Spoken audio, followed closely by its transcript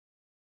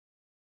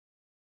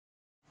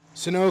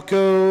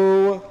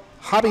Sunoco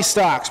Hobby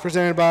Stocks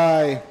presented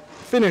by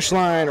Finish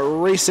Line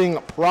Racing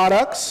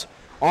Products.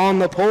 On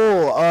the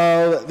pole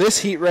of this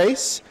heat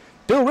race,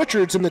 Bill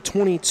Richards in the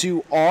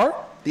 22R.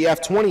 The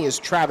F20 is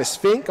Travis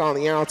Fink on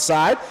the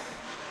outside.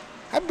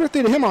 Happy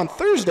birthday to him on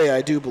Thursday,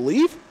 I do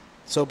believe.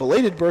 So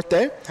belated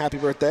birthday. Happy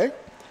birthday.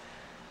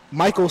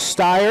 Michael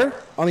Steyer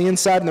on the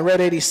inside in the red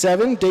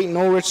 87. Dayton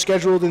Ulrich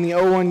scheduled in the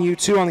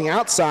 01U2 on the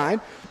outside.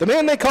 The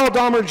man they call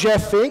Dahmer,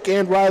 Jeff Fink,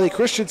 and Riley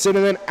Christensen,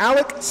 and then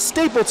Alec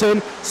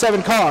Stapleton.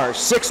 7 cars,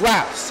 6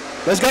 laps.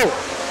 Let's go.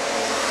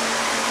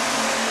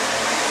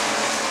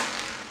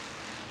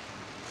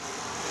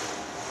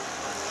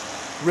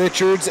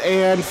 Richards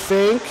and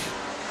Fink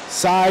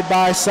side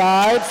by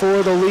side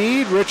for the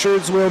lead.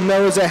 Richards will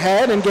nose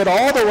ahead and get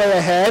all the way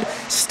ahead.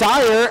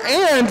 Steyer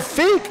and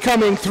Fink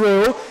coming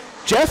through.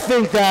 Jeff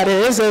Fink, that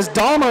is, as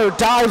Dahmer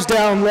dives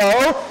down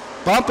low,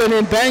 bumping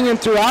and banging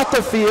throughout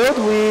the field.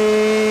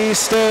 We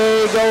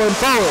stay going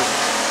forward.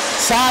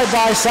 Side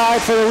by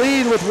side for the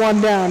lead with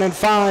 1 down and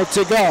 5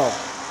 to go.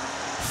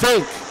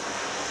 Fink,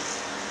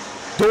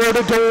 door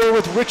to door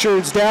with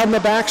Richards down the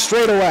back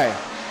straightaway.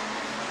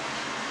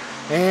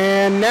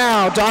 And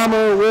now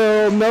Dahmer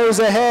will nose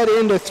ahead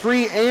into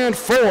 3 and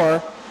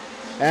 4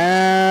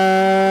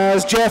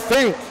 as Jeff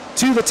Fink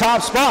to the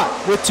top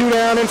spot with 2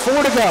 down and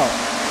 4 to go.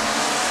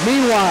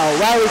 Meanwhile,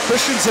 Riley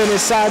Christensen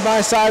is side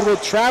by side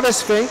with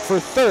Travis Fink for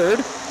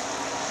 3rd,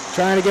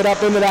 trying to get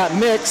up into that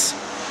mix.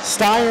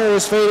 Steyer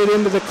is faded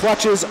into the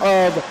clutches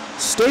of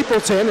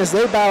Stapleton as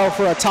they battle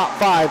for a top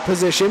 5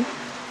 position.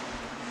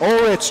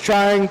 Ulrich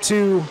trying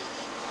to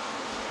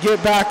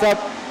get back up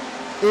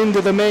into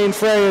the main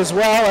fray as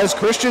well as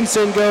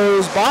Christensen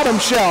goes bottom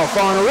shelf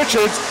on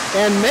Richards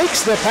and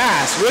makes the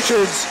pass.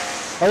 Richards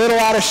a little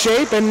out of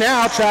shape, and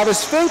now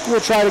Travis Fink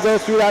will try to go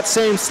through that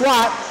same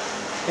slot,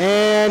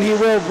 and he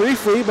will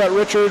briefly, but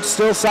Richards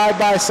still side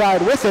by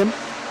side with him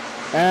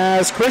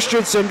as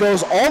Christensen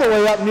goes all the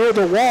way up near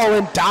the wall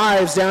and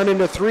dives down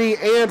into 3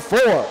 and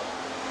 4.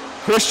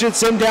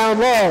 Christensen down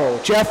low,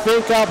 Jeff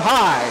Fink up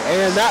high,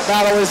 and that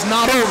battle is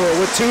not over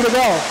with 2 to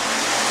go.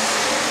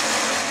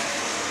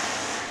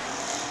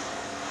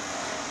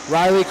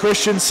 Riley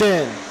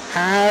Christensen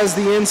has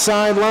the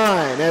inside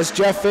line as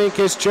Jeff Fink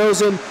has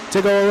chosen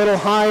to go a little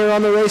higher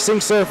on the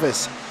racing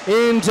surface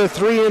into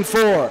 3 and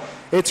 4.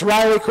 It's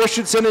Riley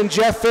Christensen and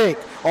Jeff Fink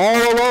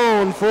all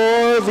alone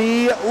for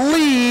the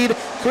lead.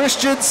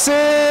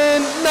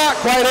 Christensen not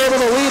quite able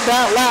to lead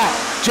that lap.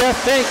 Jeff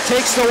Fink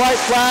takes the white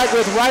flag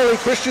with Riley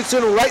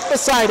Christensen right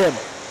beside him.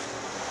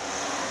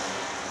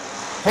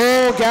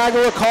 Whole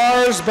gaggle of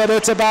cars, but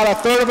it's about a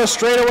third of a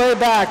straightaway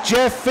back.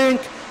 Jeff Fink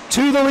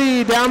to the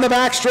lead down the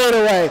back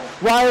straightaway.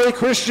 Riley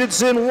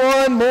Christensen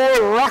one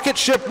more rocket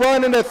ship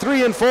run into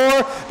 3 and 4,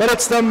 but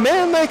it's the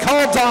man they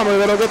call Dahmer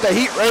that'll get the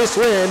heat race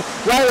win.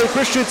 Riley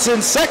Christensen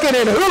 2nd,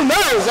 and who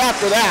knows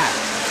after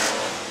that?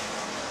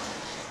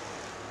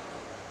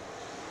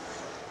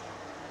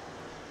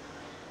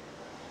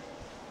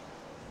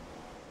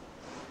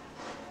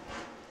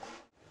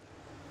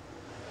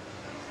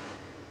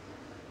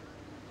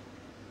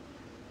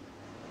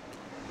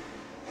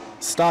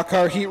 Stock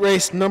car heat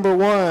race number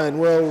 1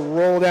 will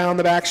roll down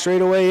the back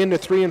straightaway into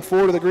 3 and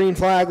 4 to the green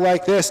flag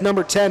like this.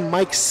 Number 10,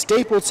 Mike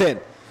Stapleton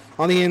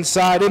on the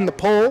inside in the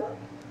pole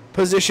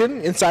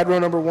position, inside row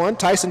number 1.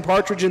 Tyson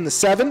Partridge in the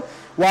 7.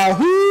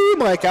 Wahoo!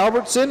 Mike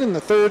Albertson in the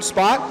 3rd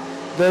spot.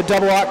 The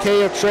double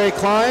K of Trey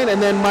Klein,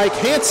 and then Mike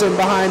Hansen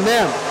behind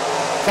them.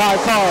 5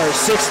 cars,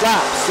 6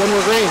 laps, then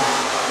we're green.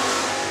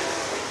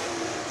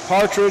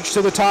 Partridge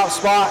to the top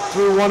spot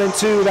through 1 and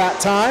 2 that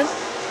time.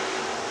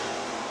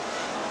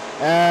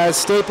 As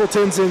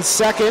Stapleton's in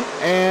 2nd,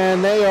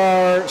 and they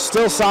are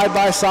still side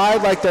by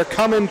side like they're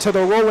coming to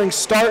the rolling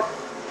start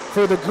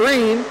for the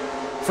green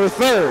for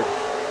 3rd.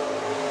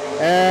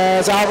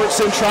 As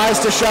Albertson tries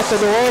to shut the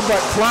door, but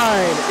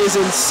Klein is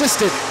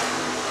insistent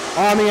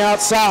on the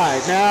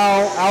outside.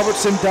 Now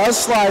Albertson does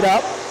slide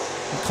up,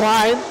 and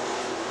Klein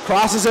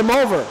crosses him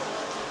over.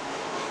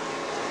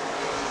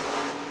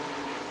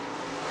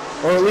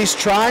 Or at least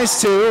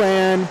tries to,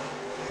 and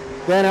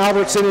then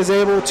Albertson is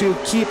able to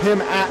keep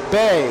him at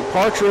bay.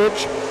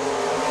 Partridge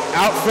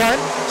out front.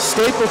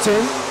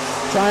 Stapleton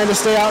trying to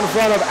stay out in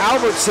front of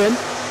Albertson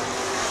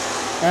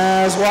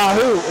as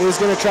Wahoo is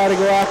going to try to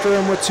go after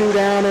him with 2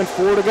 down and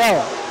 4 to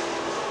go.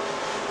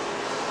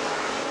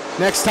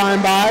 Next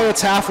time by,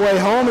 it's halfway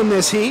home in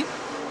this heat.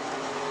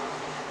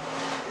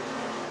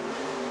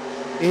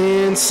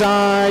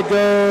 Inside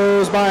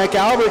goes Mike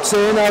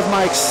Albertson of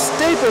Mike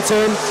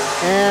Stapleton,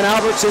 and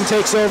Albertson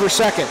takes over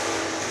 2nd.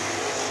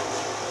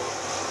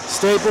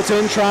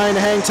 Stapleton trying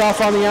to hang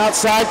tough on the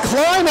outside.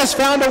 Klein has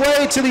found a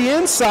way to the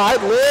inside.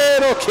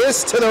 Little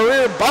kiss to the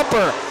rear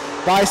bumper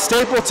by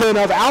Stapleton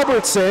of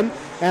Albertson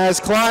as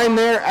Klein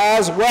there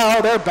as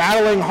well. They're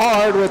battling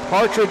hard with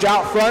Partridge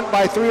out front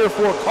by 3 or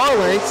 4 car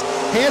lengths.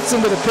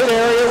 Hansen to the pit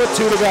area with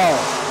 2 to go.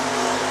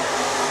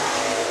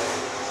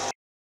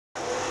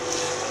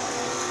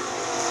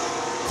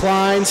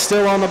 Klein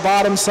still on the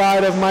bottom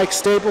side of Mike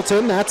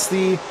Stapleton. That's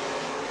the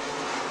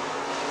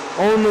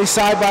only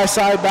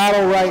side-by-side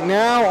battle right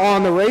now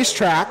on the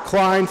racetrack.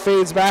 Klein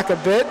fades back a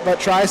bit, but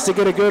tries to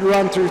get a good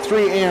run through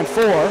 3 and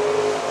 4.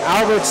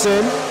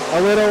 Albertson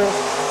a little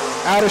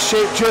out of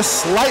shape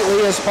just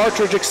slightly as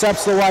Partridge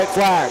accepts the white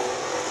flag.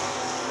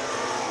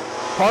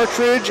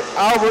 Partridge,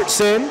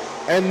 Albertson,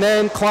 and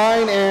then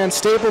Klein and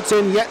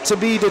Stapleton yet to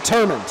be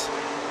determined.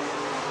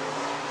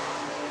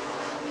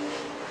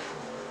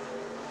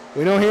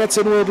 We know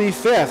Hanson will be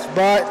 5th,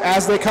 but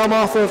as they come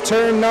off of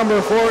turn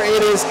number 4,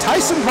 it is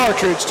Tyson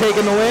Partridge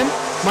taking the win,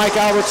 Mike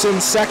Albertson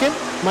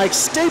 2nd, Mike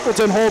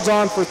Stapleton holds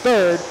on for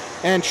 3rd,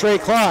 and Trey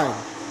Klein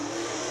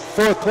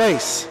 4th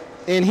place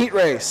in heat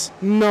race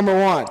number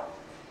 1.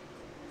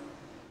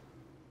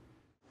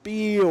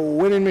 Beal,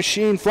 winning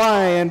machine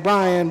flying,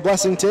 Brian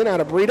Blessington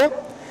out of Breda.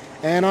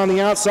 And on the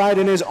outside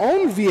in his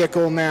own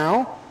vehicle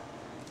now,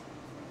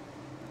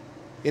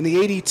 in the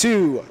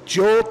 82,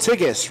 Joel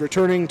Tigas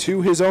returning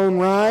to his own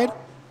ride.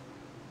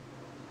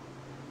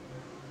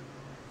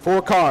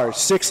 4 cars,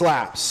 6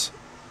 laps.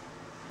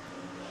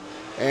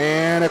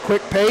 And a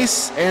quick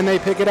pace, and they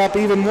pick it up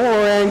even more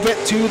and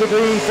get to the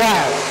green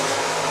flag.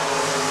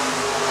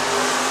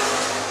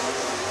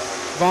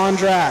 Von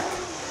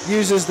Drack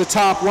uses the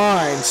top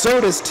line.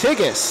 So does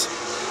Tigas.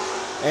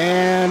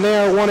 And they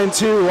are 1 and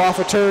 2 off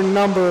of turn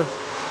number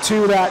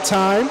 2 that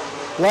time.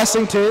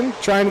 Blessington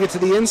trying to get to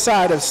the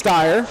inside of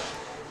Steyer.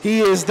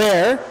 He is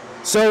there.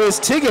 So is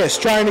Tigas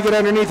trying to get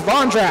underneath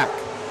Von Drack.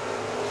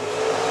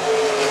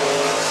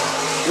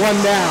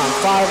 1 down,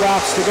 5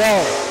 laps to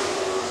go.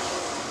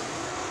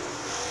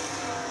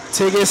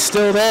 Tigas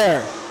still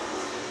there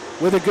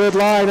with a good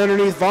line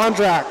underneath Von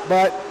Drack,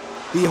 but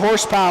the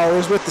horsepower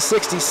is with the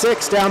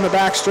 66 down the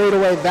back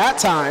straightaway that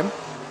time.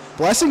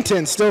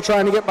 Blessington still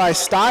trying to get by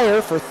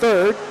Steyer for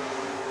 3rd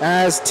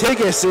as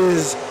Tigas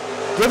is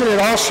giving it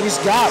all she's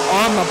got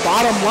on the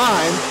bottom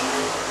line,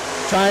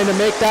 trying to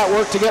make that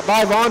work to get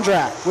by Von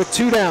Drack with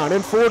 2 down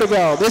and 4 to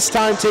go. This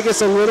time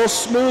Tigas a little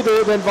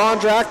smoother than Von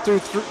Drack through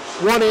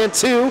 1 and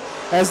 2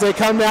 as they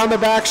come down the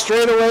back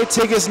straightaway.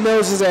 Tigas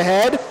noses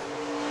ahead,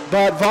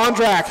 but Von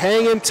Drack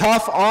hanging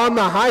tough on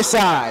the high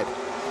side.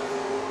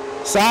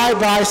 Side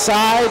by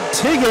side,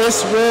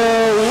 Tigas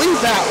will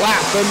leave that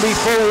lap and be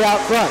fully out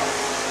front.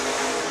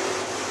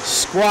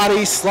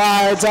 Squatty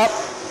slides up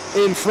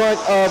in front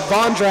of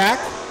Von Drack,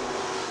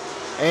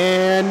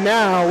 and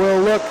now we'll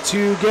look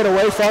to get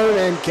away from him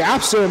and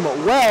gaps him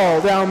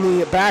well down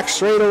the back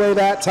straightaway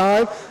that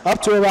time,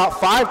 up to about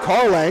 5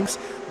 car lengths.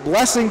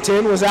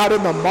 Blessington was out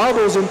in the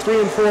marbles in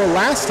 3 and 4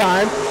 last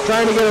time,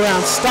 trying to get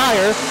around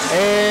Steyer,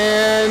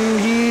 and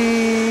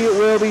he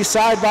will be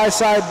side by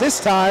side this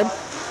time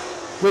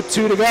with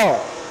 2 to go.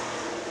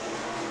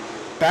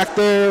 Back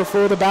there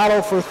for the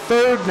battle for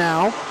 3rd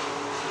now,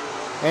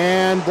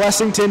 and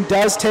Blessington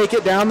does take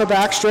it down the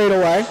back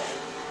straightaway.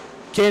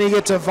 Can he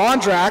get to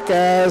Von Drack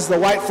as the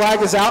white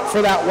flag is out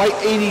for that white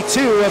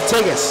 82 of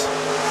Tigas?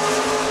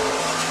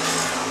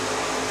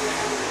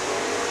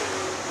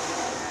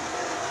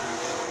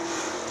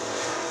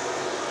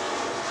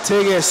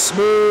 Tigas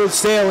smooth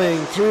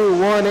sailing through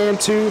 1 and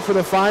 2 for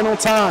the final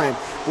time.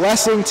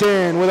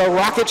 Blessington with a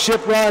rocket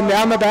ship run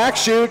down the back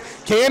chute.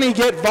 Can he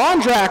get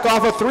Von Drack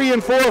off of 3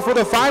 and 4 for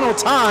the final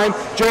time?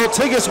 Joel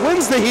Tigas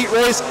wins the heat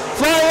race.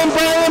 Flying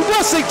Brian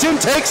Blessington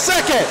takes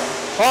 2nd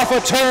off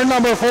of turn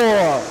number 4.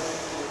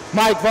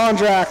 Mike Von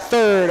Drack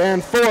 3rd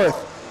and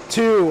 4th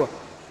to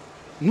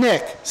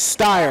Nick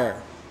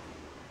Steyer.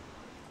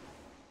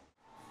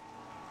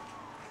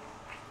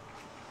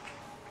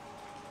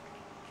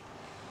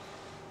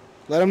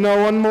 Let them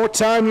know one more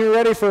time you're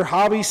ready for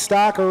hobby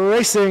stock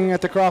racing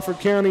at the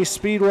Crawford County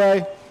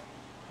Speedway.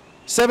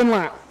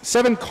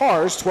 7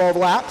 cars, 12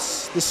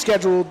 laps, the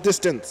scheduled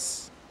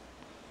distance.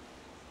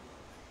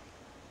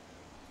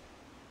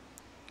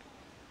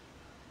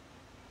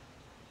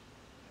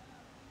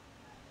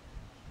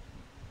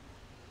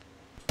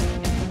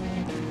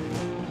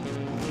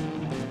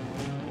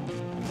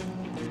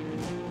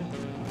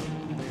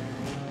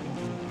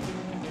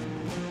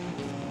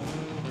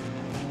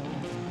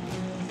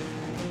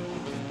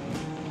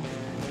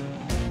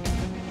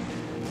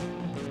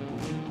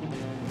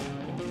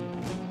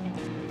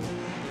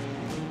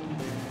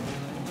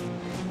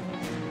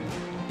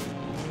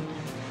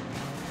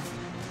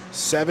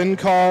 Seven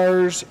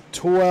cars,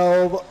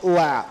 12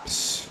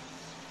 laps.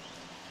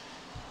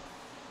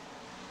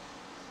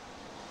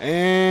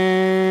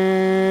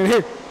 And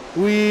here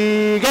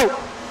we go.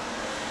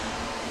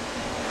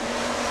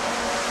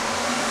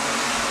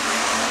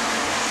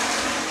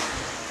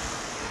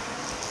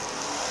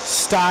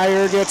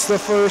 Steyer gets the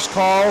first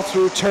call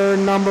through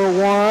turn number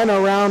 1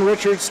 around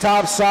Richards'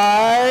 top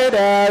side.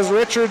 As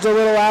Richards a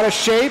little out of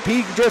shape,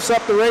 he drifts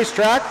up the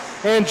racetrack,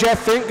 and Jeff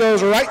Fink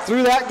goes right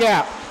through that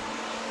gap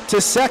to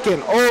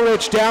 2nd.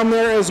 Ulrich down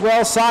there as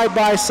well, side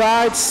by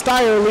side.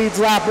 Steyer leads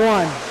lap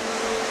 1.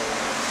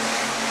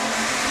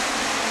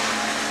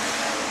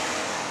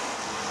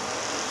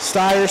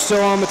 Steyer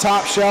still on the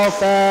top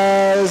shelf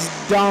as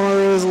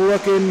Dahmer is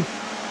looking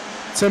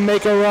to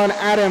make a run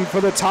at him for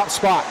the top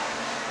spot.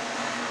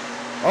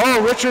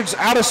 Oh, Richards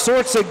out of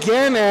sorts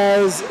again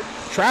as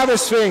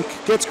Travis Fink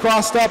gets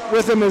crossed up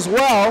with him as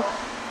well,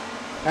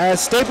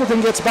 as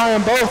Stapleton gets by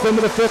them both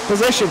into the 5th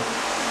position.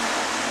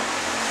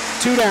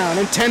 2 down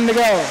and 10 to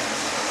go.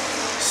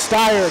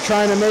 Steyer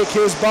trying to make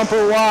his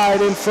bumper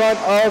wide in front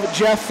of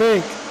Jeff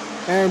Fink.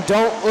 And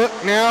don't look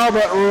now,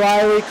 but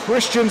Riley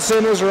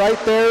Christensen is right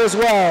there as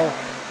well.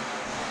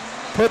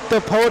 Put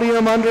the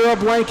podium under a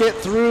blanket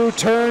through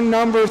turn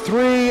number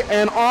 3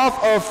 and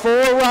off of 4.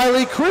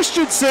 Riley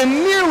Christensen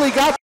nearly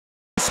got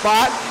the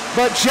spot,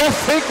 but Jeff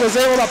Fink was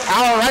able to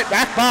power right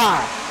back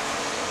by.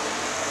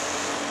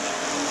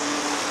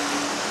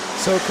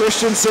 So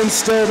Christensen's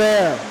still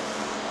there.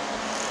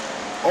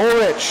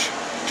 Ulrich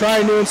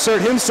trying to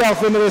insert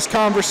himself into this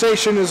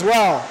conversation as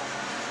well.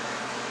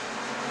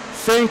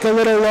 Fink a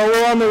little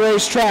lower on the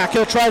racetrack.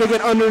 He'll try to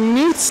get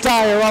underneath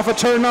Steyer off of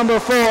turn number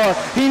 4.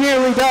 He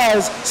nearly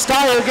does.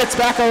 Steyer gets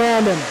back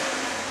around him.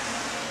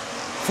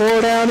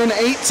 4 down and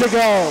 8 to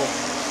go.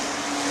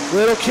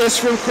 Little kiss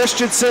from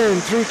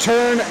Christensen through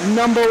turn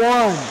number 1.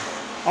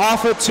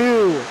 Off of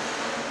 2.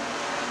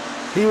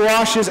 He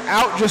washes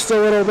out just a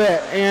little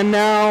bit, and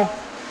now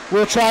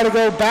we'll try to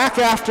go back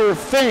after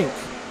Fink.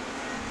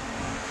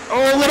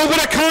 Oh, a little bit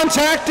of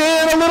contact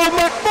and a little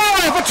bit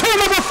more. But turn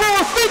number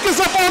 4, Fink is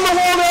up on the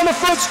wall down the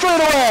front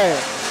straightaway.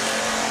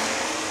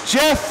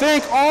 Jeff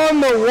Fink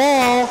on the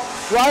wall.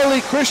 Riley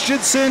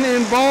Christensen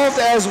involved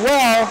as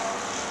well.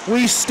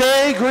 We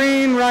stay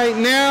green right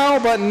now,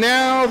 but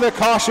now the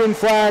caution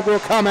flag will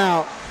come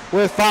out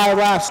with 5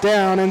 laps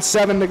down and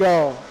 7 to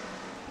go.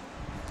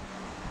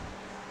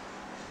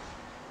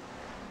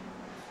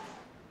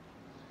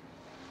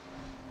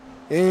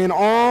 In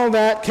all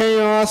that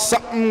chaos,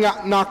 something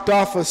got knocked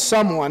off of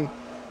someone.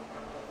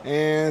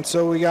 And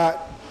so we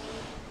got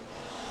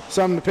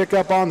something to pick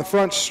up on the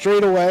front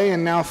straightaway.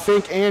 And now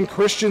Fink and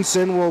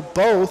Christensen will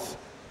both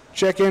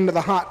check into the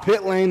hot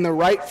pit lane. The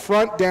right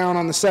front down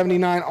on the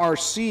 79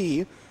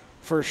 RC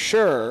for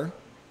sure.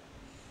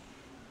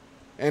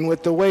 And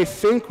with the way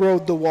Fink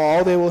rode the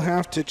wall, they will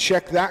have to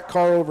check that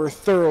car over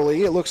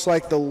thoroughly. It looks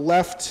like the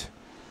left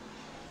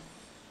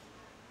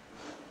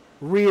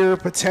rear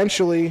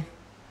potentially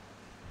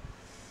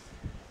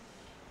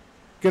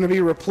going to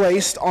be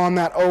replaced on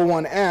that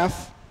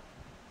 01F.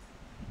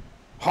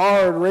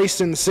 Hard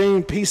racing the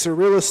same piece of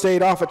real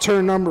estate off of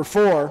turn number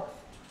 4.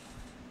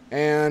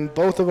 And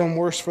both of them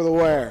worse for the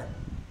wear.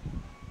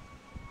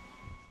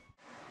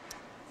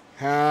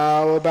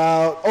 How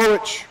about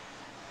Ulrich?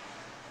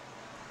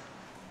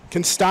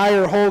 Can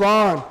Steyer hold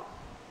on?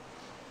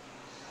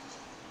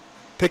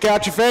 Pick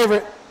out your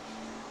favorite.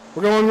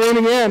 We're going green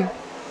again.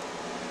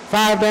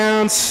 5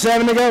 down,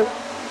 7 to go.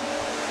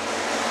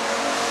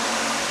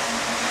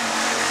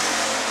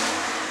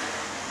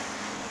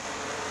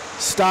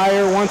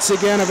 Steyer, once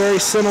again, a very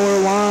similar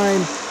line,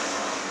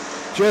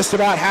 just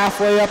about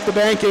halfway up the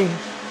banking.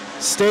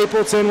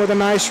 Stapleton with a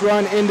nice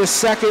run into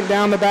second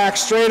down the back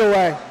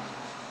straightaway.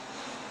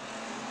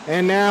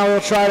 And now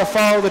we'll try to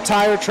follow the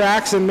tire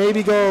tracks and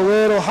maybe go a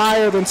little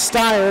higher than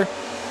Steyer.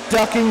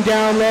 Ducking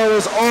down low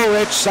is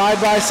Ulrich,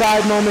 side by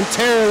side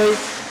momentarily,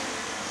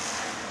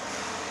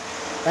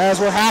 as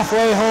we're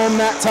halfway home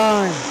that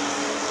time.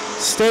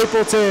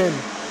 Stapleton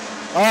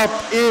up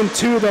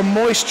into the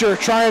moisture,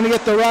 trying to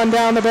get the run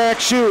down the back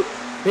chute.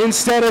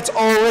 Instead, it's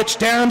Ulrich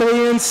down to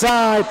the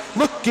inside,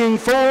 looking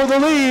for the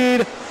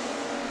lead.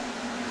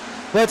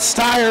 But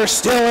Steyer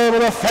still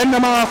able to fend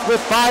them off with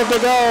 5 to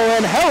go.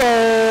 And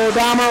hello,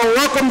 Dahmer,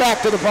 welcome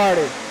back to the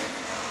party.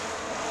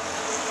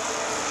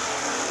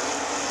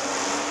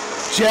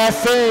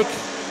 Jeff Fink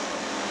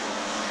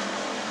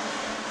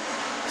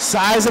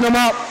sizing him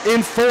up in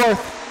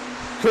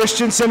 4th.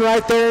 Christensen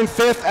right there in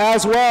 5th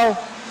as well.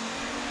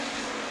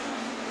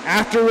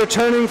 After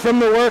returning from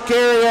the work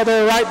area,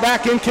 they're right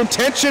back in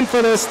contention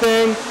for this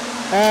thing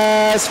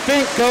as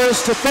Fink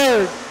goes to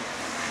 3rd.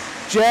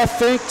 Jeff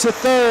Fink to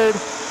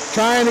 3rd,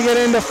 trying to get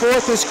into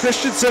 4th is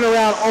Christensen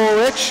around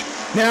Ulrich.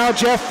 Now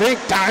Jeff Fink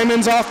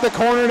diamonds off the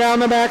corner down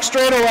the back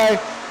straightaway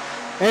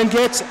and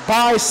gets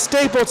by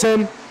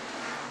Stapleton.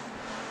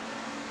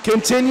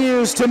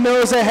 Continues to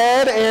nose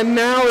ahead and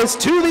now is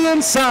to the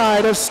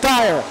inside of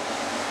Steyer.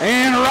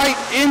 And right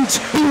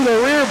into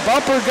the rear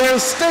bumper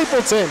goes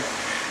Stapleton,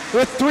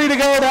 with 3 to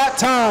go that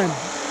time.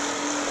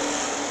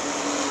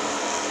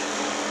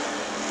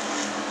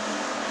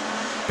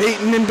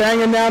 Beating and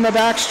banging down the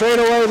back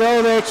straightaway,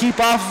 though. They keep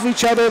off of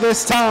each other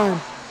this time.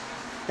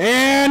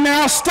 And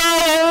now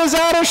Steyer is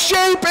out of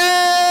shape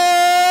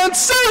and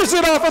serves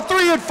it off of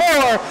 3 and 4.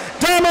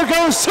 Dahmer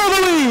goes to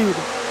the lead.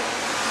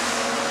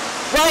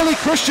 Riley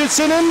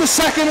Christensen in the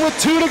second with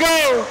 2 to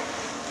go.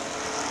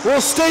 Will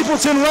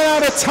Stapleton run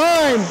out of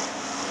time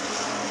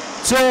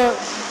to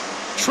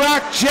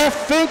track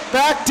Jeff Fink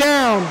back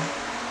down?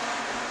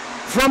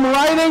 From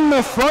riding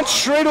the front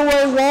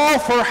straightaway wall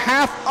for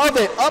half of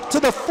it, up to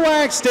the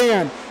flag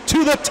stand,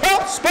 to the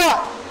top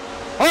spot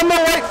on the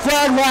white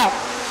flag lap.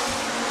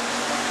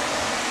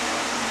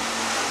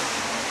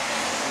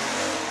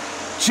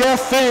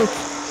 Jeff Fink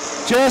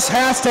just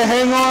has to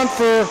hang on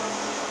for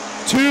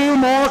 2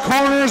 more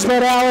corners,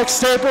 but Alex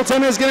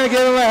Stapleton is going to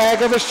give him a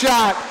heck of a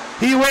shot.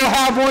 He will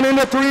have one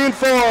into 3 and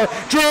 4.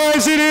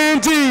 Drives it in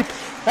deep.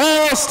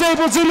 Al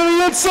Stapleton to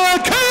the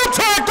inside.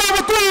 Contact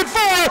over 3 and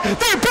 4.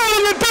 They're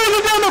building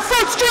down the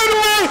front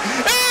straightaway.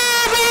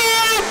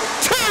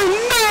 And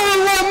they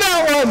won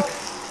that one.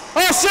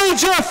 I'll say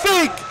Jeff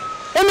Fink.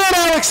 And then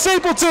Alex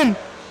Stapleton.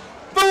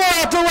 But we'll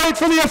have to wait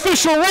for the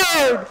official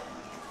word.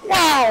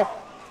 Wow.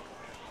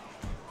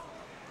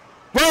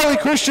 Riley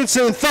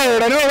Christensen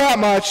third. I know that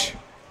much.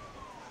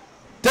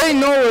 Dane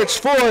Norwich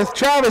fourth.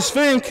 Travis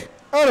Fink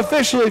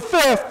unofficially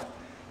fifth.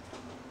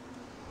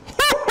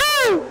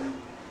 Woo-hoo!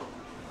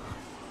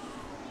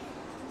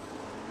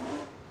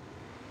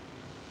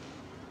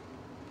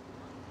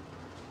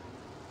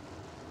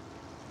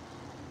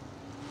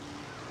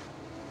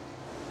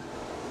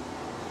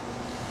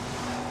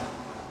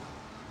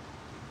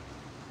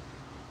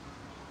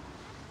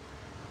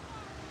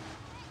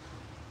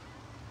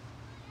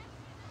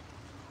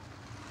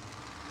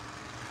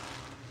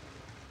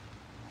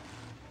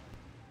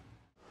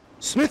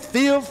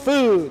 Smithfield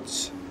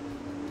Foods,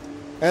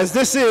 as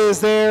this is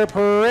their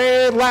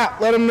parade lap.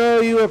 Let them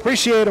know you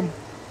appreciate them.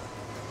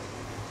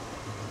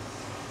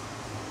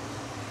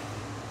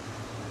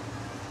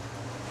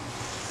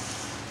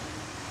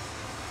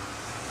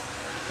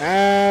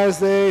 As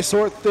they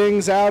sort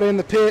things out in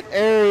the pit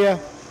area,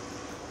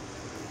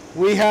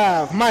 we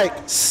have Mike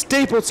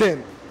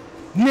Stapleton,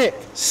 Nick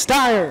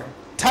Steyer,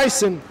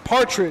 Tyson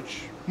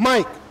Partridge,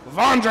 Mike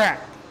Vondrak,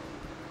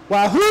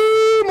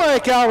 Wahoo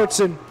Mike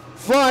Albertson,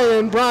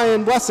 Flying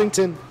Brian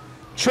Blessington,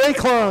 Trey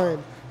Klein,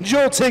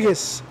 Joel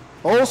Tiggis,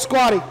 Old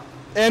Squatty,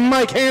 and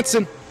Mike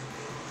Hansen.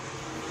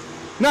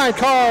 9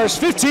 cars,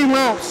 15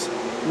 laps.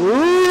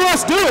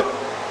 Let's do it.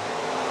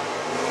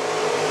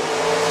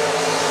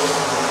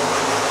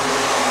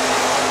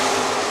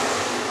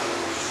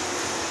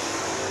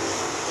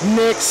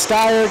 Nick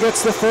Steyer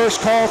gets the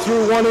first call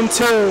through 1 and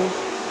 2.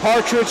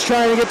 Partridge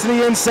trying to get to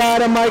the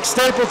inside of Mike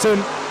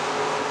Stapleton.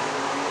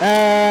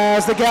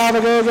 As the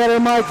Galva go-getter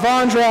Mike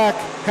Vondrak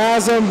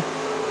has him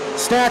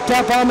stacked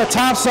up on the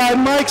top side.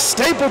 Mike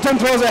Stapleton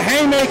throws a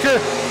haymaker,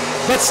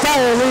 but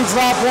Steyer leads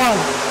lap 1.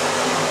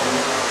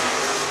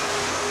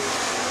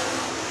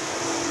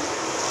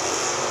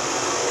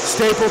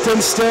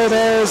 Stapleton still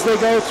there as they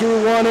go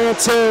through 1 and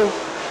 2.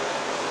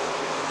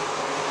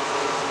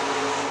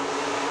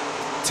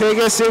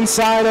 Tiggis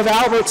inside of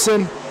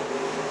Albertson,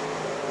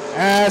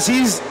 as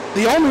he's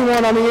the only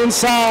one on the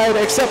inside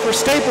except for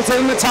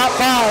Stapleton in the top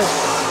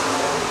 5.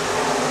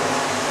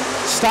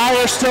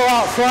 Steyer still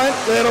out front,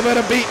 a little bit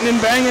of beating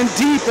and banging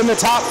deep in the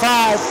top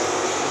 5.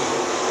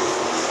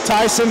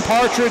 Tyson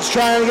Partridge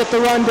trying to get the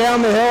run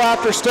down the hill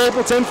after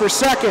Stapleton for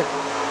second.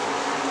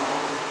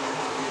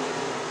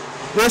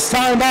 This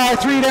time by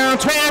 3 down,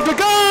 12 to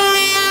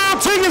go.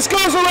 Tiggis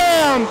goes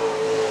around.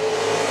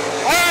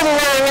 All the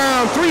way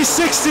around,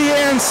 360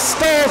 and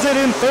stalls it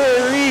in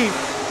 3rd.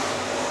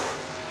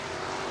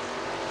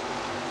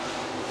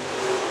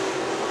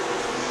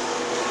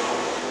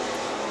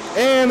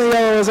 And the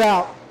yellow is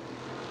out.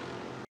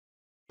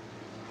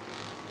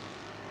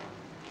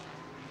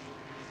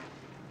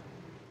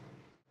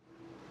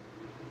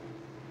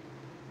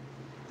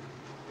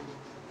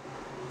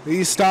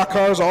 These stock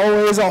cars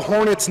always a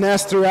hornet's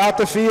nest throughout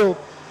the field.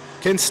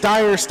 Can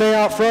Steyer stay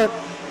out front?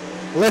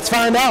 Let's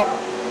find out.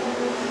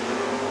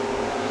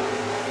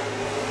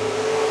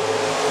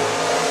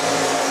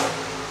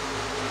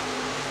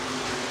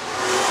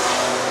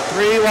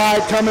 Three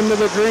wide coming to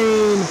the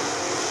green.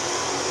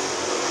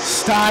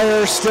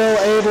 Steyer still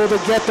able to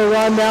get the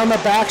run down the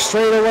back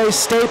straightaway.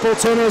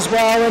 Stapleton as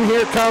well, and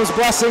here comes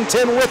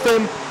Blessington with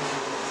him.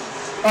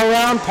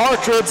 Around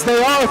Partridge,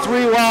 they are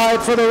 3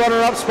 wide for the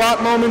runner-up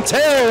spot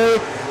momentarily.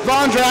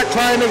 Vondrak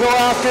trying to go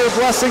after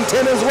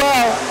Blessington as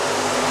well.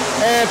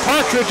 And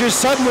Partridge is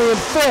suddenly in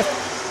 5th.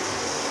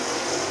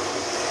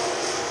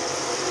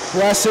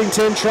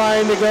 Blessington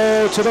trying to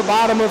go to the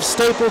bottom of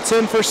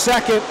Stapleton for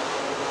 2nd.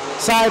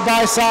 Side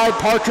by side,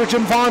 Partridge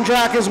and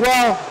Vondrak as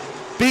well.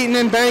 Beating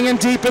and banging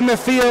deep in the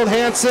field,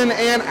 Hansen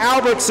and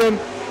Albertson.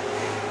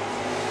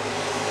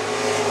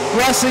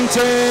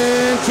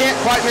 Blessington can't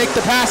quite make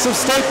the pass of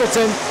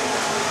Stapleton.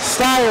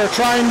 Steyer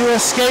trying to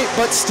escape,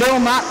 but still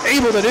not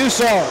able to do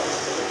so.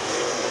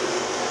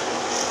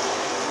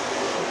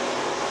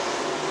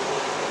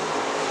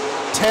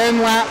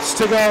 Ten laps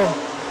to go.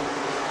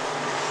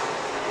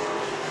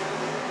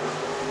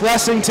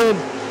 Blessington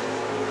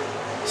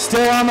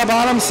still on the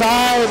bottom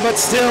side, but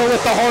still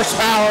with the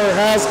horsepower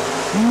as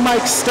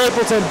Mike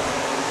Stapleton.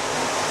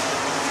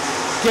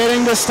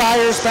 Getting the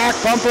Steyer's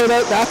back bumper,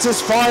 that's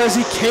as far as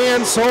he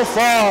can so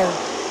far.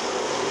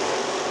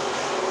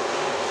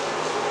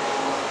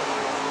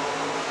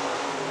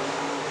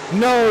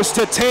 Nose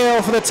to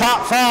tail for the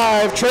top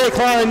 5. Trey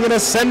Klein gonna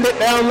send it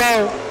down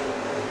low.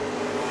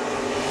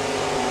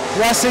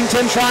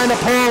 Blessington trying to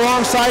pull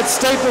alongside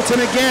Stapleton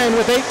again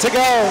with 8 to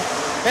go.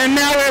 And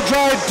now he'll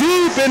drive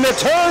deep into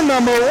turn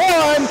number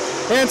 1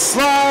 and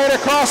slide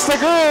across the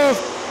groove.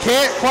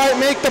 Can't quite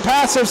make the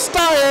pass of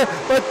Steyer,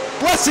 but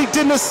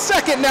Blessington is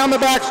 2nd down the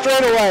back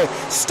straightaway.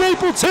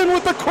 Stapleton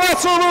with the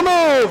crossover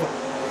move.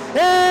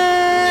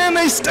 and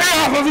they stay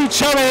off of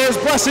each other as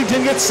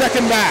Blessington gets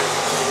second back.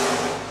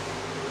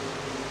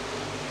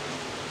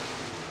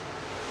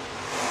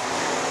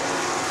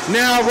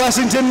 Now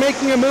Blessington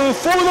making a move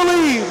for the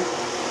lead.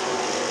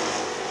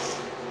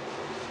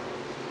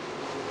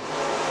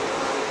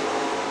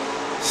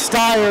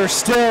 Steyer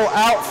still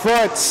out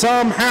front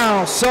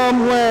somehow,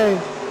 some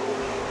way.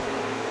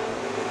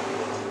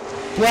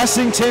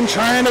 Blessington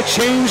trying to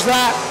change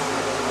that.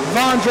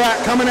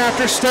 Vondrak coming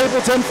after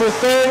Stapleton for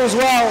third as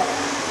well.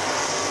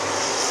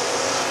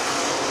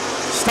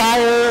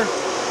 Steyer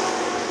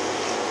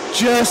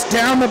just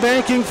down the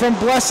banking from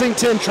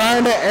Blessington,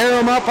 trying to air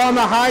him up on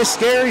the high,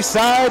 scary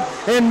side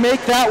and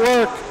make that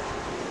work.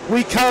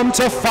 We come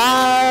to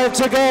 5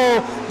 to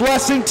go.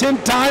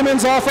 Blessington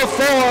diamonds off of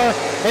 4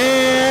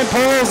 and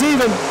pulls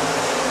even.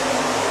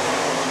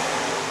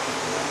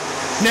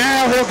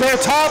 Now he'll go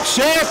top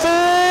shelf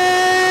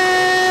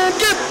and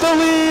get the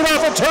lead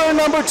off of turn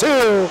number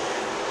 2.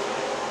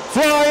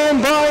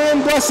 Flying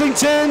Brian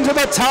Blessington to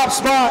the top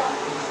spot.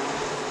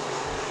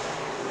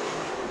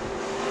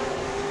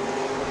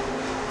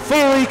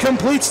 Fully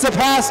completes the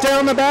pass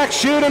down the back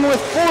chute, and with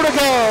 4 to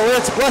go,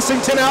 it's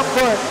Blessington out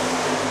front.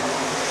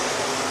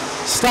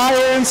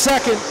 Steyer in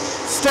second.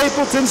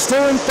 Stapleton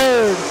still in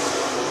third.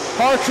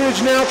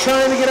 Partridge now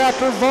trying to get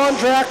after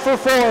Vondrak for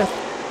 4th.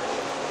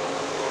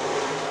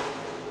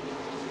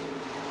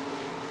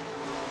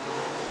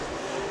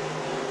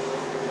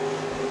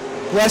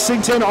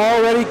 Blessington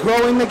already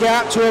growing the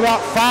gap to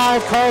about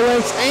 5 car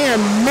lengths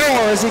and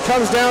more as he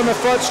comes down the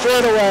front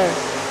straightaway.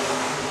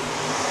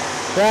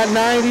 That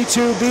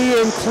 92B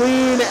in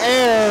clean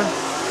air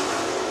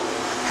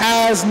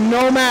has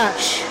no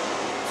match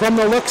from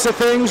the looks of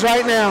things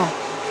right now.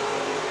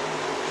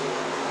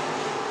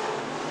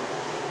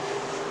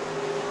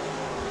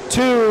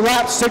 Two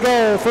laps to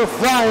go for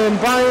flying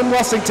Brian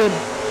Blessington.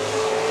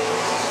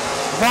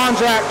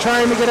 Vondrak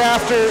trying to get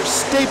after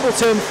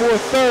Stapleton for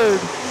 3rd.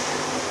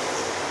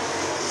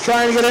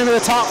 Trying to get into the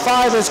top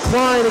 5 is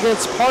Klein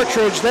against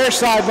Partridge. They're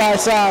side by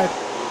side.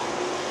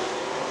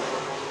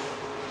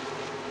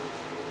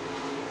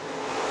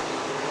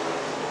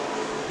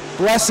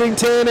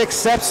 Blessington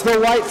accepts the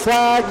white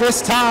flag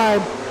this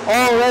time,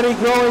 already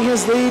growing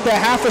his lead to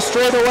half a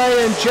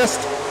straightaway in just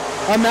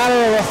a matter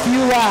of a few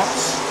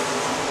laps.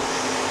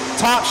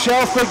 Top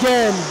shelf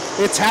again.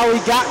 It's how he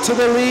got to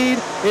the lead.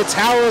 It's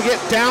how he'll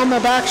get down the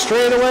back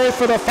straightaway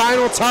for the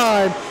final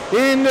time.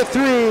 Into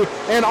 3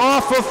 and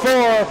off of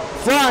 4,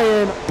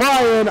 flying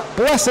Brian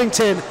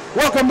Blessington.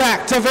 Welcome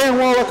back to Van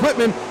Wall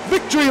Equipment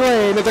Victory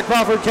Lane at the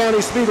Crawford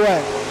County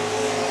Speedway.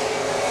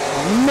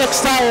 Nick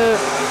Steyer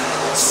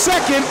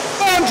second.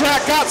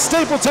 Vondrak got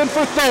Stapleton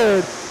for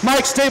 3rd.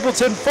 Mike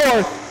Stapleton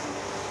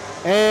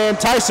 4th. And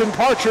Tyson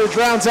Partridge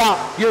rounds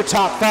out your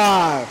top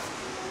 5.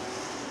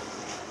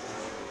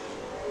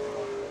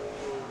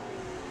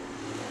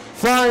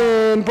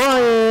 Flying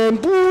Brian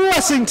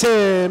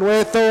Blessington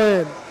with the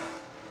win.